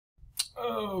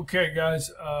Okay,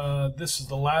 guys, this is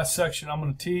the last section I'm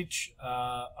going to teach.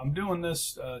 I'm doing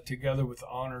this together with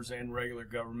honors and regular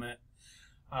government.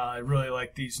 I really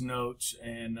like these notes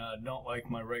and don't like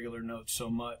my regular notes so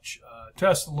much.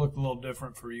 Tests will look a little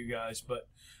different for you guys, but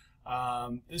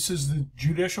this is the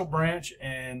judicial branch,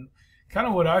 and kind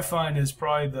of what I find is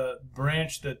probably the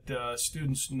branch that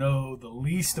students know the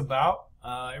least about.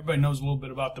 Everybody knows a little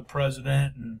bit about the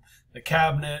president and the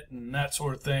cabinet and that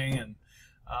sort of thing, and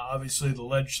obviously the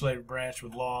legislative branch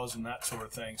with laws and that sort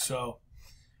of thing. So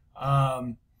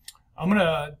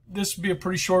this will be a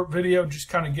pretty short video, just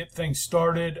kind of get things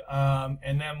started,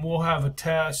 and then we'll have a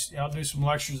test. I'll do some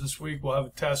lectures this week. We'll have a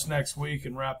test next week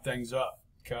and wrap things up.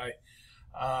 Okay.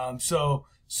 So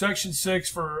section 6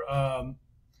 for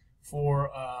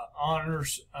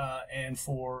honors and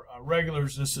for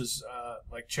regulars, this is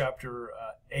like chapter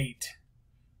 8.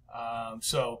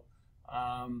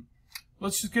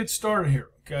 Let's just get started here.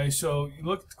 Okay, so you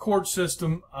look at the court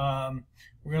system.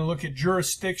 We're going to look at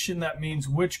jurisdiction. That means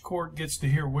which court gets to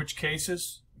hear which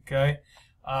cases. Okay,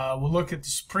 we'll look at the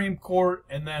Supreme Court,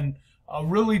 and then I'll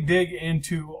really dig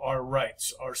into our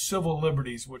rights, our civil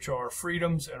liberties, which are our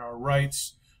freedoms and our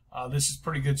rights. This is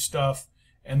pretty good stuff.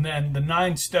 And then the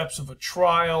 9 steps of a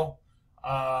trial,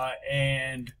 or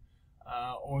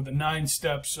the 9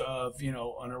 steps of, an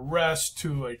arrest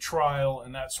to a trial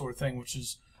and that sort of thing, which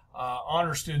is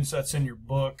honor students, that's in your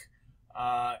book,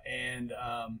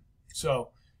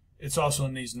 so it's also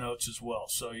in these notes as well,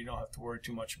 so you don't have to worry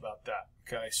too much about that.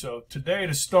 Okay, so today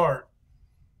to start,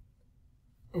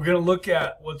 we're going to look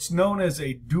at what's known as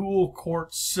a dual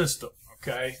court system.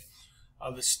 Okay,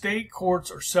 the state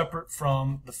courts are separate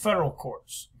from the federal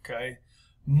courts. Okay,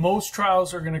 most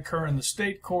trials are going to occur in the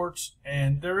state courts,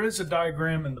 and there is a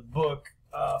diagram in the book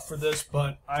for this,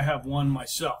 but I have one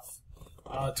myself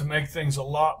to make things a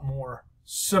lot more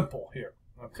simple here.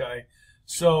 Okay,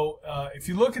 so if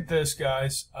you look at this,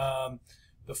 guys,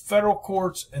 the federal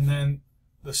courts and then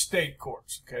the state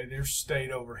courts. Okay, there's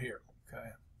state over here.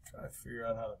 Okay, try to figure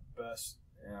out how to best.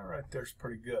 Yeah, right there's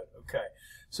pretty good. Okay,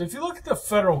 so if you look at the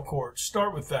federal courts,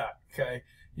 start with that. Okay,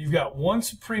 you've got one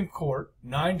Supreme Court,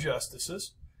 9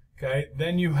 justices. Okay,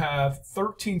 then you have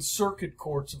 13 circuit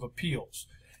courts of appeals.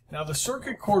 Now the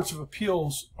circuit courts of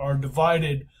appeals are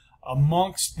divided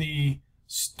amongst the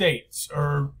states,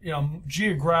 or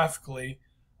geographically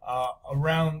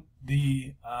around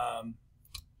the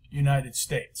United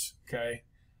States. Okay,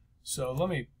 so let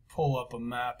me pull up a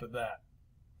map of that.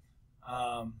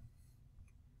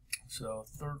 So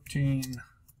 13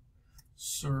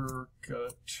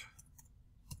 circuit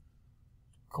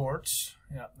courts.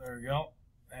 Yeah, there we go.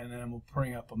 And then we'll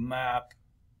bring up a map.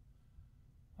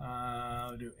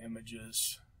 Do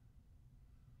images.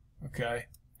 Okay.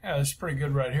 Yeah, this is pretty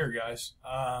good right here, guys.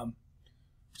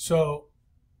 So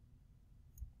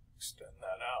extend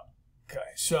that out.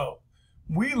 Okay, so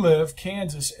we live,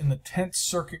 Kansas, in the 10th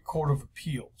Circuit Court of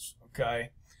Appeals. Okay,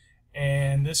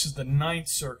 and this is the 9th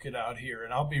Circuit out here,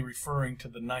 and I'll be referring to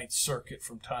the 9th Circuit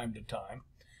from time to time.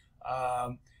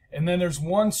 And then there's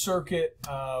one circuit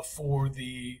for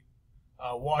the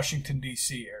Washington,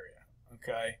 D.C. area.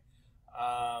 Okay.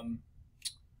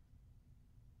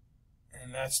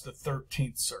 And that's the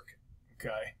 13th Circuit.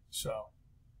 Okay, so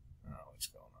I don't know what's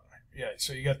going on here. Yeah,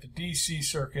 so you got the D.C.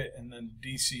 Circuit and then the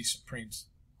D.C. Supreme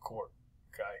Court.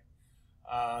 Okay,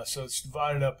 so it's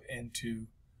divided up into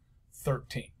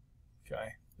 13.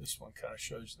 Okay, this one kind of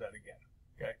shows that again.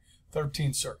 Okay,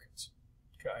 13 circuits.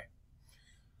 Okay,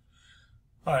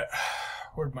 all right,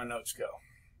 where'd my notes go?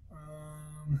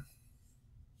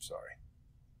 Sorry.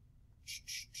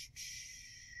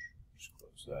 Just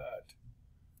close that.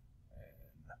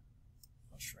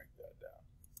 Shrink that down.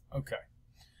 Okay.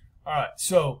 All right.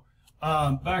 So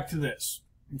back to this.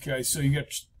 Okay. So you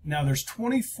got, now there's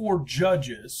 24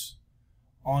 judges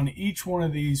on each one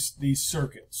of these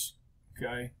circuits.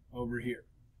 Okay. Over here.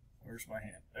 Where's my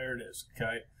hand? There it is.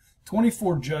 Okay.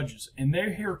 24 judges, and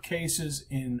they hear cases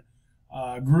in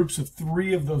groups of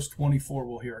 3 of those 24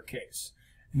 will hear a case.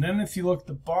 And then if you look at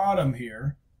the bottom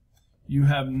here, you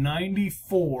have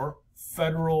 94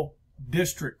 federal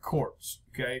district courts.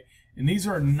 Okay. And these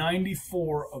are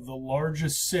 94 of the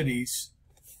largest cities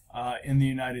in the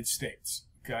United States.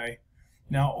 Okay.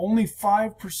 Now, only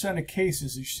 5% of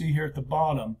cases you see here at the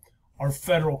bottom are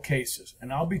federal cases,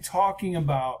 and I'll be talking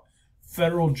about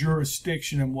federal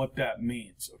jurisdiction and what that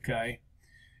means. Okay.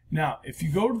 Now, if you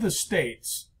go to the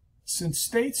states, since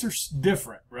states are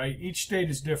different, right? Each state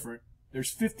is different.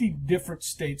 There's 50 different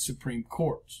state Supreme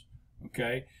Courts.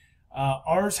 Okay.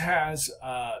 Ours has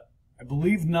I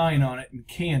believe 9 on it in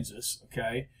Kansas,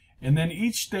 okay? And then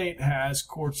each state has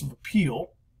courts of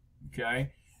appeal,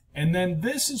 okay? And then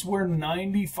this is where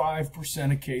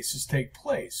 95% of cases take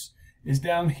place, is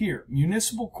down here.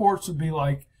 Municipal courts would be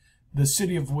like the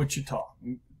city of Wichita.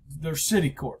 They're city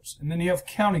courts. And then you have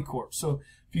county courts. So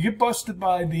if you get busted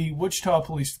by the Wichita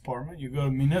Police Department, you go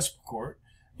to municipal court.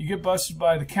 You get busted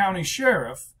by the county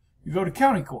sheriff, you go to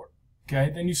county court.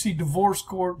 Okay? Then you see divorce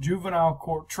court, juvenile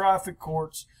court, traffic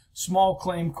courts, small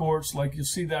claim courts, like you'll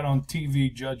see that on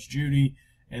TV, Judge Judy,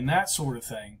 and that sort of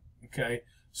thing. Okay?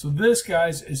 So this,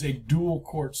 guys, is a dual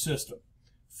court system,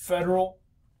 federal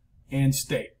and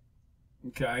state.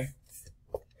 Okay?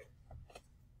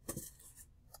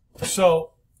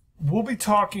 So we'll be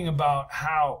talking about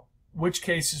which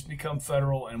cases become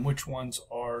federal and which ones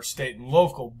are state and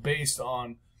local based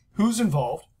on who's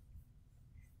involved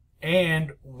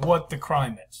and what the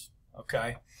crime is.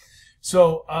 Okay?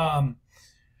 So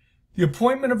the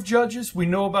appointment of judges, we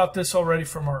know about this already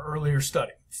from our earlier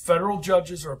study. Federal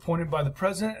judges are appointed by the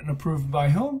president and approved by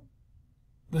whom?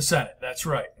 The Senate. That's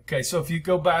right. Okay, so if you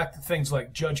go back to things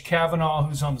like Judge Kavanaugh,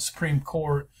 who's on the Supreme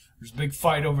Court, there's a big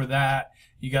fight over that.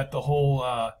 You got the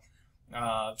whole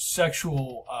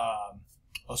sexual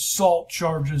assault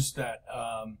charges that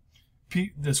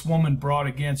this woman brought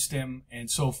against him and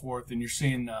so forth. And you're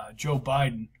seeing Joe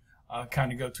Biden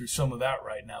kind of go through some of that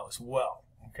right now as well.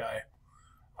 Okay.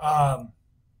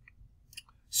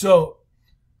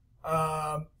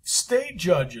 State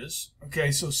judges, okay,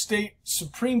 so state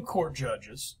Supreme Court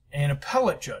judges and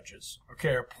appellate judges, okay,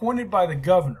 are appointed by the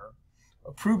governor,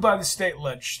 approved by the state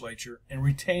legislature, and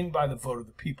retained by the vote of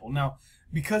the people. Now,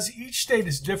 because each state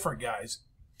is different, guys,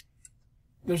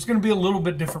 there's going to be a little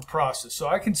bit different process. So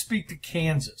I can speak to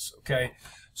Kansas, okay?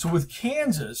 So with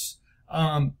Kansas,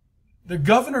 the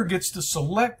governor gets to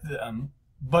select them,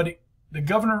 but the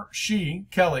governor,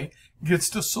 Kelly, gets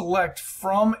to select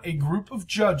from a group of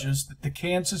judges that the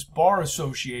Kansas Bar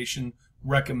Association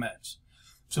recommends.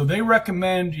 So they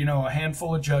recommend, a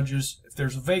handful of judges. If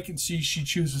there's a vacancy, she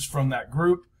chooses from that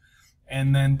group,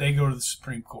 and then they go to the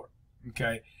Supreme Court,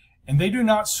 okay? And they do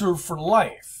not serve for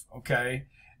life, okay?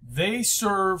 They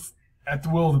serve at the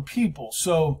will of the people.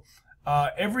 So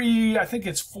I think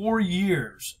it's 4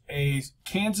 years, a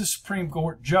Kansas Supreme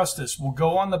Court justice will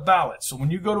go on the ballot. So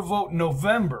when you go to vote in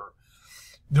November,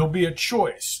 there'll be a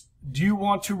choice. Do you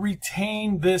want to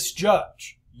retain this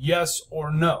judge? Yes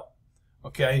or no?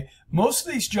 Okay? Most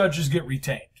of these judges get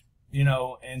retained,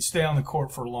 and stay on the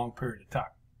court for a long period of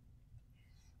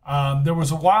time. There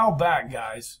was a while back,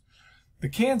 guys, the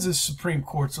Kansas Supreme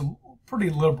Court's pretty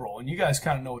liberal, and you guys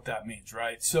kind of know what that means,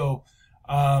 right? So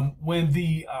when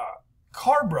the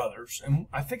Carr brothers, and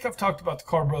I think I've talked about the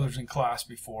Carr brothers in class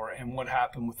before and what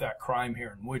happened with that crime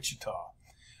here in Wichita,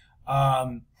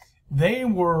 they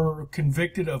were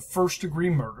convicted of first-degree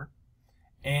murder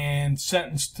and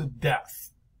sentenced to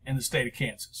death in the state of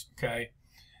Kansas, okay?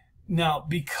 Now,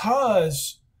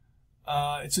 because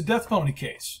it's a death penalty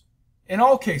case, in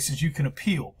all cases you can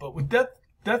appeal, but with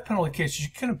death penalty cases, you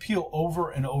can appeal over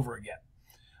and over again.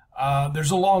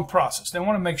 There's a long process. They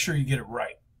want to make sure you get it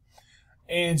right.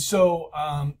 And so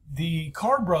the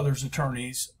Carr brothers'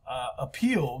 attorneys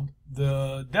appealed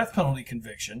the death penalty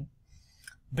conviction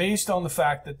based on the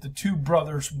fact that the two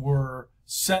brothers were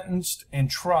sentenced and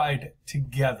tried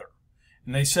together.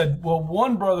 And they said, well,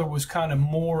 one brother was kind of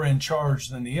more in charge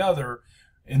than the other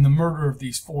in the murder of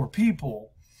these 4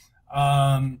 people.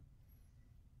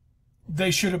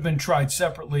 They should have been tried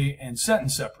separately and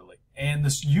sentenced separately. And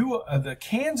the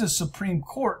Kansas Supreme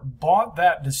Court bought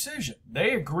that decision.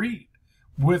 They agreed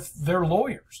with their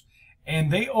lawyers,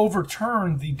 and they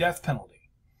overturned the death penalty.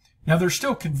 Now, they're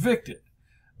still convicted,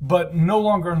 but no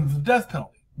longer under the death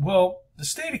penalty. Well, the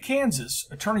state of Kansas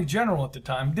Attorney General at the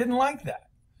time didn't like that.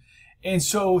 And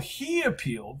so he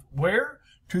appealed, where?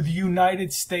 To the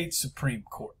United States Supreme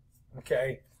Court.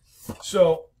 Okay?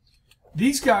 So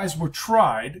these guys were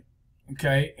tried,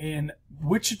 okay, in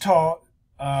Wichita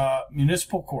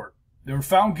Municipal Court. They were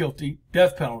found guilty,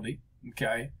 death penalty,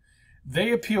 okay?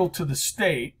 They appealed to the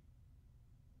state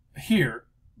here.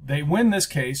 They win this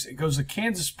case. It goes to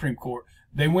Kansas Supreme Court.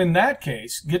 They win that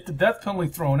case, get the death penalty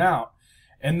thrown out,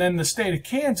 and then the state of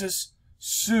Kansas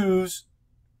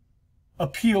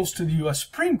appeals to the U.S.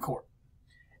 Supreme Court.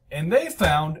 And they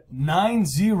found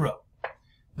 9-0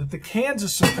 that the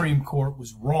Kansas Supreme Court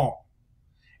was wrong.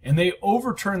 And they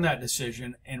overturned that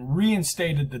decision and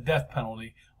reinstated the death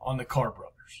penalty on the Carr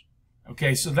brothers.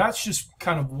 Okay, so that's just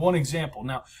kind of one example.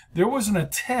 Now, there was an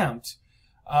attempt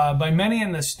by many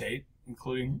in this state,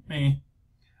 including me,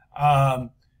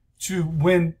 to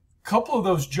when a couple of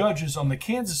those judges on the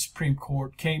Kansas Supreme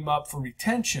Court came up for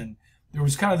retention, there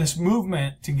was kind of this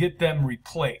movement to get them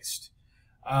replaced.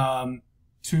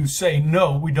 to say,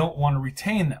 no, we don't want to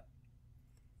retain them.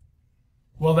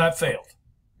 Well, that failed.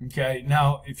 Okay,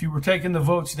 now if you were taking the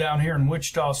votes down here in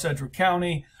Wichita, Sedgwick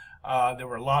County, there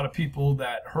were a lot of people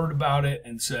that heard about it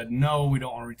and said, no, we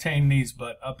don't want to retain these.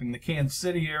 But up in the Kansas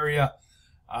City area,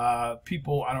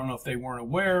 people, I don't know if they weren't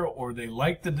aware or they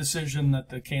liked the decision that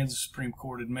the Kansas Supreme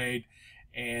Court had made,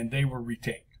 and they were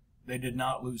retained. They did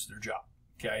not lose their job.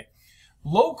 Okay,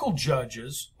 local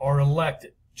judges are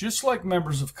elected, just like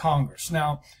members of Congress.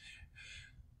 Now,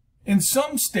 in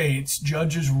some states,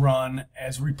 judges run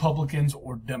as Republicans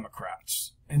or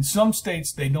Democrats. In some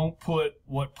states, they don't put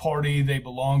what party they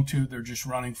belong to. They're just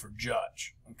running for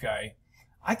judge. Okay,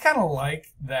 I kind of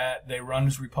like that they run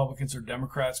as Republicans or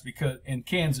Democrats because in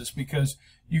Kansas, because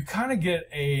you kind of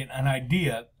get an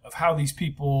idea of how these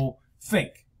people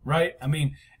think. Right? I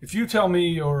mean, if you tell me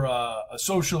you're a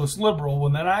socialist liberal, well,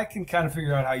 then I can kind of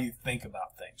figure out how you think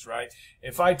about things, right?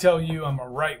 If I tell you I'm a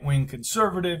right-wing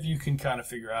conservative, you can kind of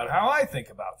figure out how I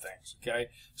think about things, okay?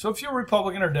 So if you're a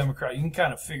Republican or Democrat, you can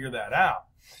kind of figure that out.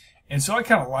 And so I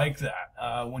kind of like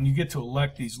that when you get to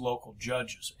elect these local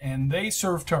judges. And they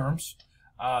serve terms,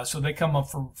 so they come up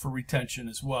for retention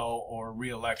as well or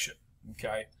re-election,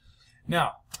 okay?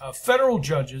 Now, federal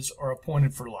judges are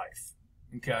appointed for life,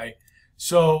 okay?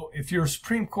 So if you're a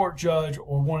Supreme Court judge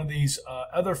or one of these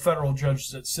other federal judges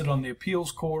that sit on the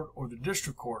appeals court or the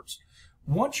district courts,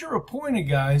 once you're appointed,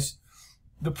 guys,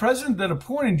 the president that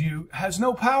appointed you has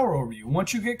no power over you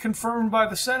once you get confirmed by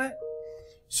the Senate.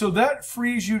 So that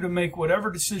frees you to make whatever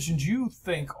decisions you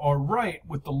think are right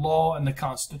with the law and the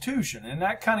Constitution. And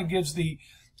that kind of gives the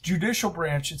judicial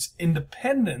branch its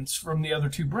independence from the other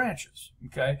two branches.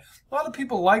 Okay? A lot of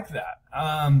people like that.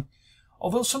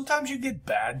 Although sometimes you get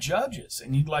bad judges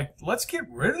and you'd like, let's get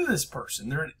rid of this person.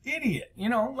 They're an idiot. You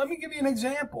know, let me give you an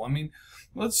example. I mean,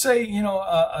 let's say, you know,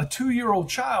 a 2-year-old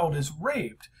child is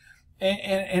raped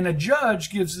and a judge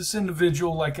gives this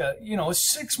individual like a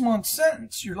 6-month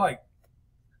sentence. You're like,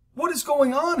 what is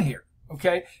going on here?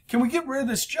 Okay. Can we get rid of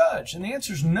this judge? And the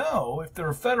answer is no if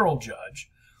they're a federal judge.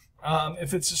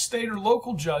 If it's a state or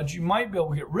local judge, you might be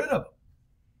able to get rid of them.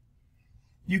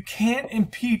 You can't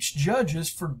impeach judges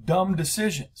for dumb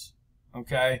decisions,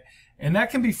 okay? And that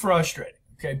can be frustrating,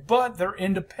 okay? But their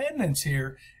independence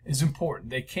here is important.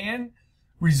 They can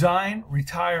resign,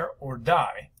 retire, or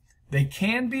die. They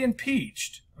can be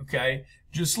impeached, okay?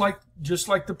 Just like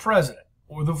the president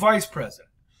or the vice president.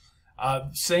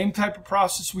 Same type of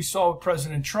process we saw with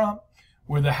President Trump,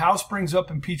 where the House brings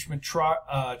up impeachment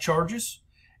charges,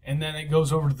 and then it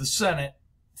goes over to the Senate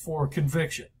for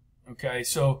conviction. Okay,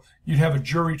 so you'd have a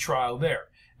jury trial there.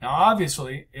 Now,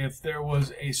 obviously, if there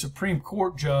was a Supreme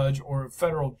Court judge or a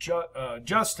federal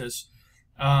justice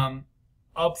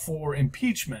up for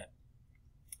impeachment,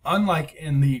 unlike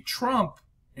in the Trump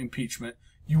impeachment,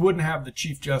 you wouldn't have the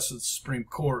Chief Justice of the Supreme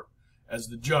Court as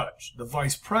the judge. The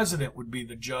Vice President would be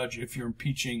the judge if you're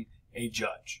impeaching a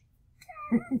judge.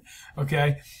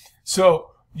 Okay, so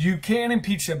you can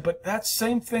impeach them, but that's the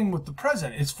same thing with the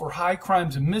president. It's for high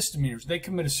crimes and misdemeanors. They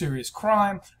commit a serious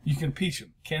crime, you can impeach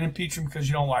them. Can't impeach them because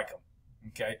you don't like them.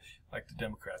 Okay, like the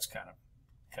Democrats kind of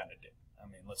did. I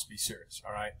mean, let's be serious.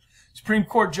 All right. Supreme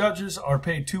Court judges are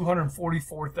paid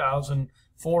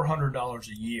 $244,400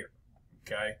 a year.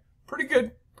 Okay, pretty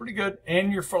good,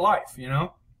 and you're for life. You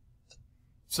know,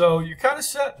 so you're kind of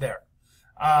set there.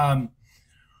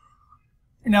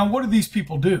 Now, what do these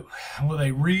people do? Well,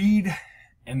 they read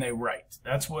and they write.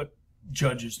 That's what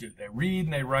judges do. They read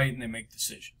and they write and they make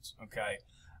decisions, okay?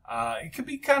 It could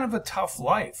be kind of a tough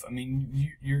life. I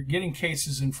mean, you're getting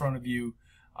cases in front of you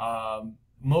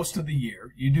most of the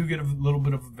year. You do get a little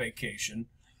bit of a vacation,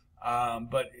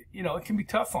 but, you know, it can be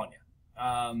tough on you.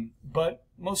 But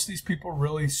most of these people are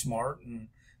really smart and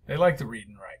they like to read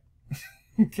and write.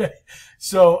 Okay,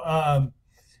 so, all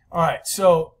right,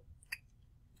 so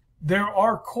there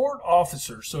are court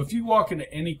officers. So if you walk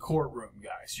into any courtroom,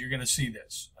 guys, you're going to see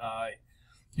this.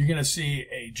 You're going to see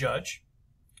a judge,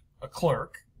 a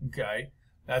clerk, okay?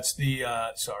 That's the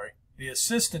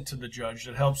assistant to the judge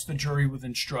that helps the jury with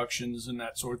instructions and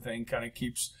that sort of thing, kind of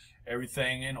keeps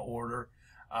everything in order.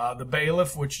 The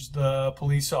bailiff, which is the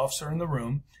police officer in the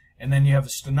room, and then you have a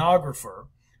stenographer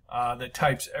that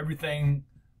types everything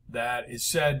that is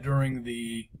said during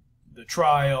the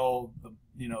trial,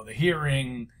 the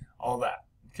hearing, all that,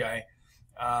 okay?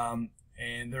 And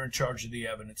they're in charge of the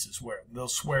evidence as well. They'll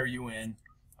swear you in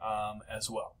as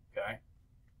well, okay?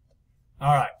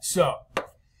 All right, so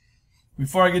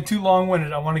before I get too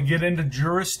long-winded, I want to get into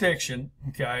jurisdiction,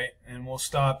 okay? And we'll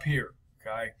stop here,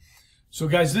 okay? So,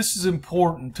 guys, this is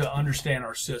important to understand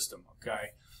our system,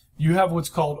 okay? You have what's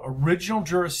called original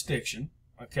jurisdiction,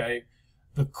 okay?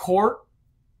 The court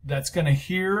that's going to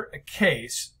hear a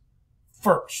case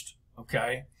first,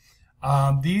 okay?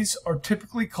 These are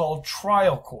typically called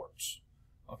trial courts,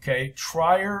 okay?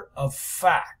 Trier of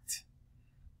fact,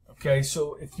 okay?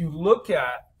 So if you look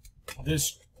at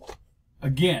this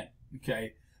again,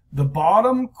 okay, the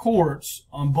bottom courts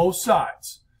on both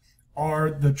sides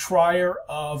are the trier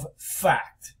of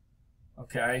fact,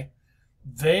 okay?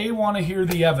 They want to hear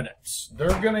the evidence.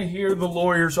 They're going to hear the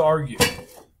lawyers argue.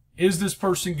 Is this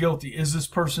person guilty? Is this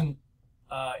person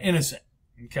innocent?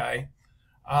 Okay.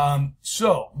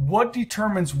 So what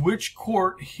determines which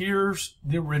court hears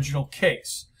the original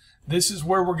case? This is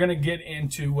where we're going to get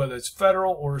into whether it's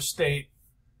federal or a state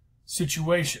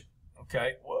situation.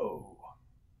 Okay. Whoa.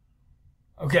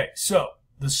 Okay. So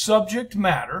the subject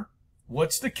matter,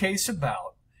 what's the case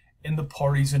about, and the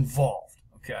parties involved.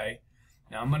 Okay.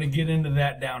 Now I'm going to get into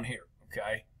that down here.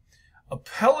 Okay.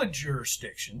 Appellate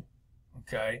jurisdiction,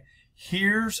 okay,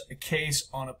 here's a case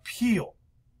on appeal,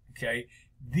 okay.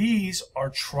 These are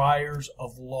triers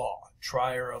of law,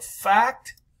 trier of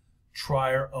fact,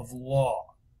 trier of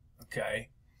law, okay.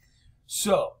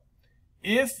 So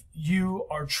if you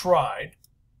are tried,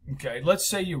 okay, let's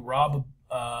say you rob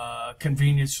a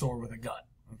convenience store with a gun,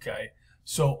 okay,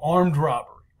 so armed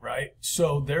robbery, right?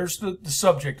 So there's the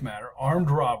subject matter, armed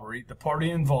robbery. The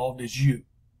party involved is you,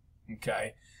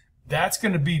 okay. That's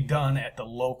going to be done at the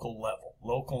local level,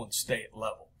 local and state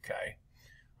level, okay?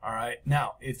 All right.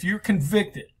 Now, if you're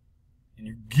convicted and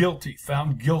you're guilty,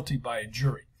 found guilty by a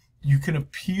jury, you can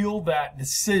appeal that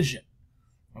decision,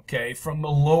 okay, from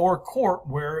the lower court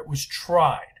where it was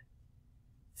tried.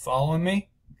 Following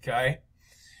me? Okay?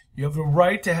 You have the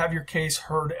right to have your case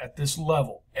heard at this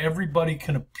level. Everybody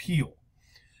can appeal.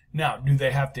 Now, do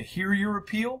they have to hear your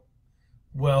appeal?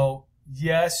 Well,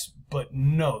 yes, but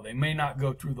no, they may not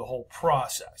go through the whole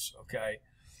process, okay?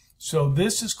 So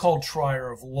this is called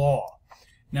trier of law.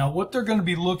 Now, what they're going to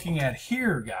be looking at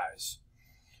here, guys,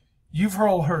 you've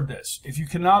all heard this. If you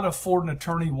cannot afford an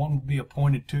attorney, one will be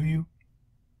appointed to you,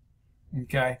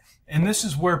 okay? And this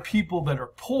is where people that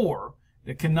are poor,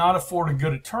 that cannot afford a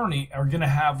good attorney, are going to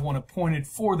have one appointed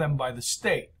for them by the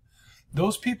state.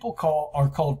 Those people are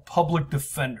called public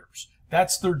defenders.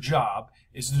 That's their job,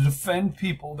 is to defend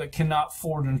people that cannot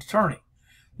afford an attorney.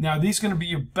 Now, are these going to be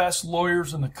your best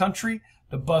lawyers in the country,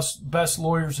 the best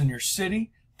lawyers in your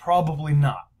city? Probably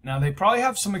not. Now, they probably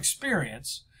have some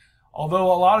experience,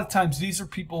 although a lot of times these are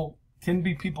people, can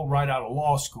be people right out of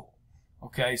law school.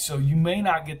 Okay, so you may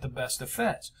not get the best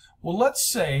defense. Well, let's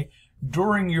say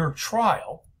during your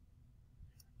trial,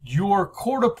 your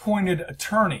court-appointed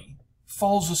attorney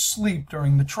falls asleep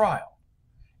during the trial.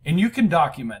 And you can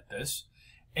document this.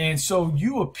 And so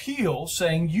you appeal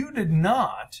saying you did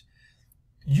not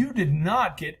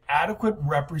get adequate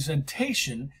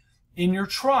representation in your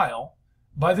trial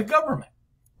by the government.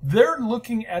 They're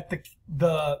looking at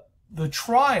the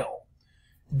trial.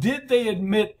 Did they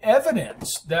admit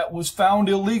evidence that was found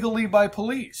illegally by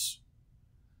police?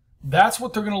 That's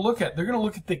what they're going to look at. They're going to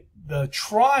look at the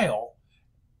trial,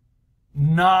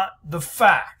 not the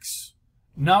facts.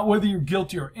 Not whether you're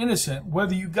guilty or innocent,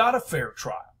 whether you got a fair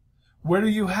trial, whether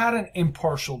you had an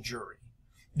impartial jury,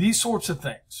 these sorts of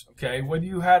things, okay? Whether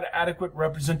you had adequate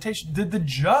representation. Did the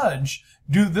judge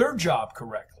do their job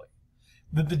correctly?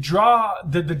 Did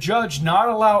the judge not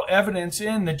allow evidence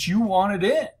in that you wanted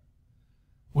in?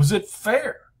 Was it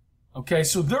fair? Okay,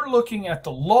 so they're looking at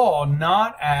the law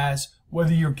not as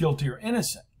whether you're guilty or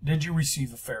innocent. Did you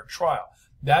receive a fair trial?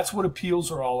 That's what appeals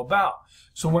are all about.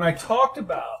 So when I talked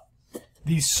about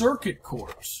these circuit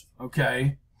courts,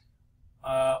 okay,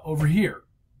 over here,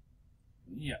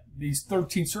 yeah, these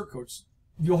 13 circuit courts,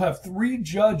 you'll have 3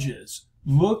 judges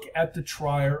look at the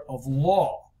trier of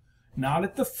law, not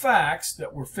at the facts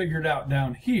that were figured out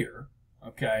down here,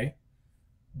 okay,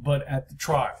 but at the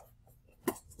trial.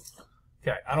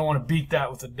 Okay, I don't want to beat that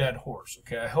with a dead horse,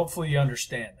 okay? Hopefully you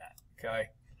understand that, okay?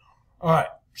 All right,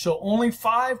 so only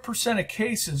 5% of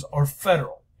cases are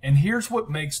federal, and here's what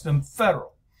makes them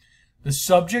federal. The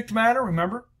subject matter,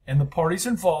 remember, and the parties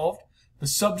involved, the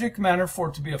subject matter for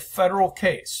it to be a federal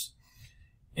case.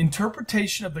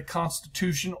 Interpretation of the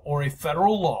Constitution or a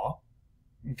federal law,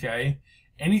 okay,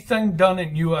 anything done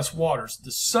in U.S. waters,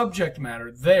 the subject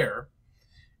matter there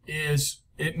is,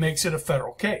 it makes it a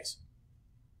federal case,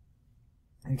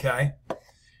 okay?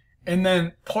 And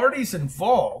then parties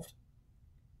involved,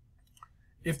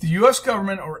 if the U.S.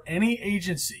 government or any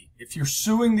agency, if you're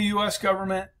suing the U.S.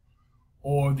 government,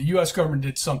 or the U.S. government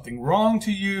did something wrong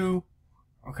to you,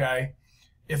 okay?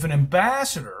 If an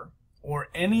ambassador or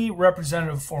any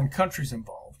representative of foreign countries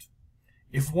involved,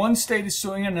 if one state is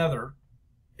suing another,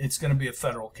 it's going to be a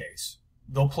federal case.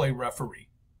 They'll play referee.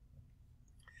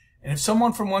 And if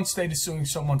someone from one state is suing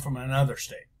someone from another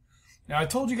state. Now, I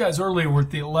told you guys earlier we're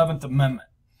at the 11th Amendment.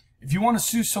 If you want to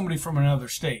sue somebody from another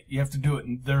state, you have to do it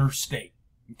in their state,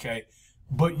 okay?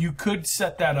 But you could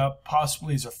set that up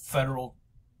possibly as a federal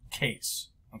case,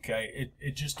 okay?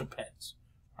 It just depends,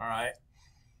 all right?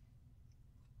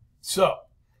 So,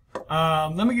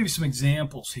 let me give you some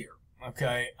examples here,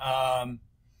 okay?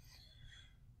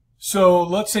 So,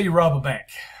 let's say you rob a bank,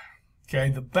 okay?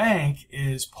 The bank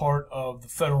is part of the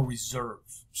Federal Reserve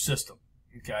System,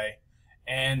 okay?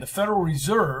 And the Federal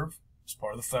Reserve is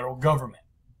part of the federal government,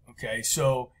 okay?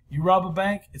 So, you rob a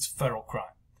bank, it's a federal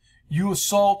crime. You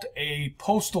assault a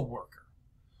postal worker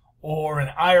or an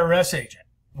IRS agent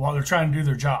while they're trying to do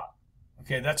their job,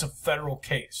 okay? That's a federal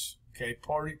case, okay?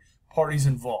 Parties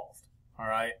involved, all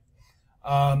right?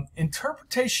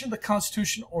 Interpretation of the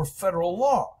Constitution or federal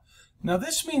law. Now,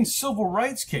 this means civil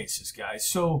rights cases, guys.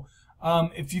 So,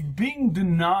 if you're being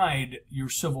denied your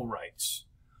civil rights,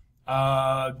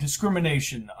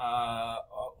 discrimination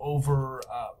over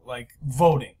like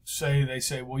voting. They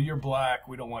say, well, you're black,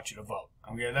 we don't want you to vote.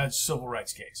 Okay, that's a civil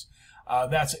rights case.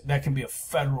 That can be a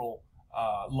federal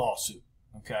lawsuit.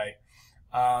 Okay,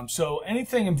 so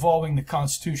anything involving the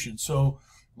Constitution. So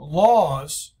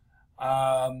laws.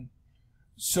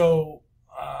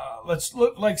 Let's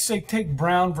look like take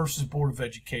Brown versus Board of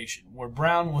Education, where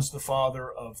Brown was the father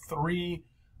of 3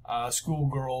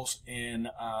 schoolgirls in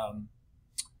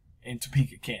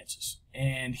Topeka, Kansas.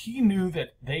 And he knew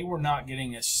that they were not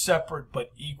getting a separate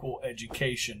but equal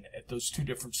education at those 2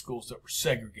 different schools that were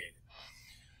segregated.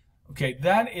 Okay,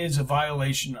 that is a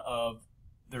violation of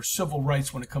their civil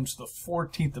rights when it comes to the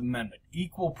 14th Amendment,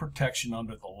 equal protection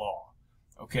under the law.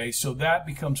 Okay, so that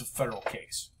becomes a federal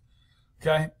case.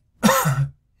 Okay?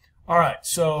 All right,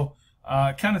 so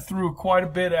kind of threw quite a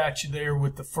bit at you there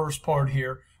with the first part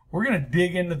here. We're going to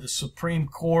dig into the Supreme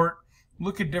Court,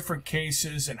 look at different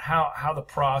cases and how the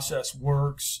process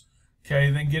works, okay,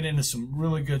 then get into some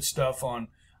really good stuff on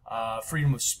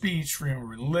freedom of speech, freedom of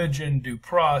religion, due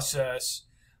process,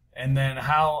 and then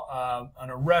how an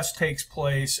arrest takes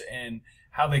place and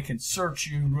how they can search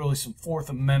you, really some Fourth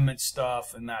Amendment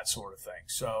stuff and that sort of thing.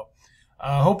 So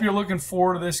I hope you're looking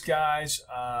forward to this, guys,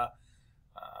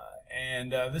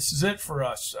 and this is it for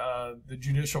us, the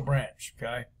judicial branch,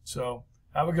 okay? So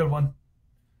have a good one.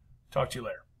 Talk to you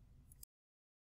later.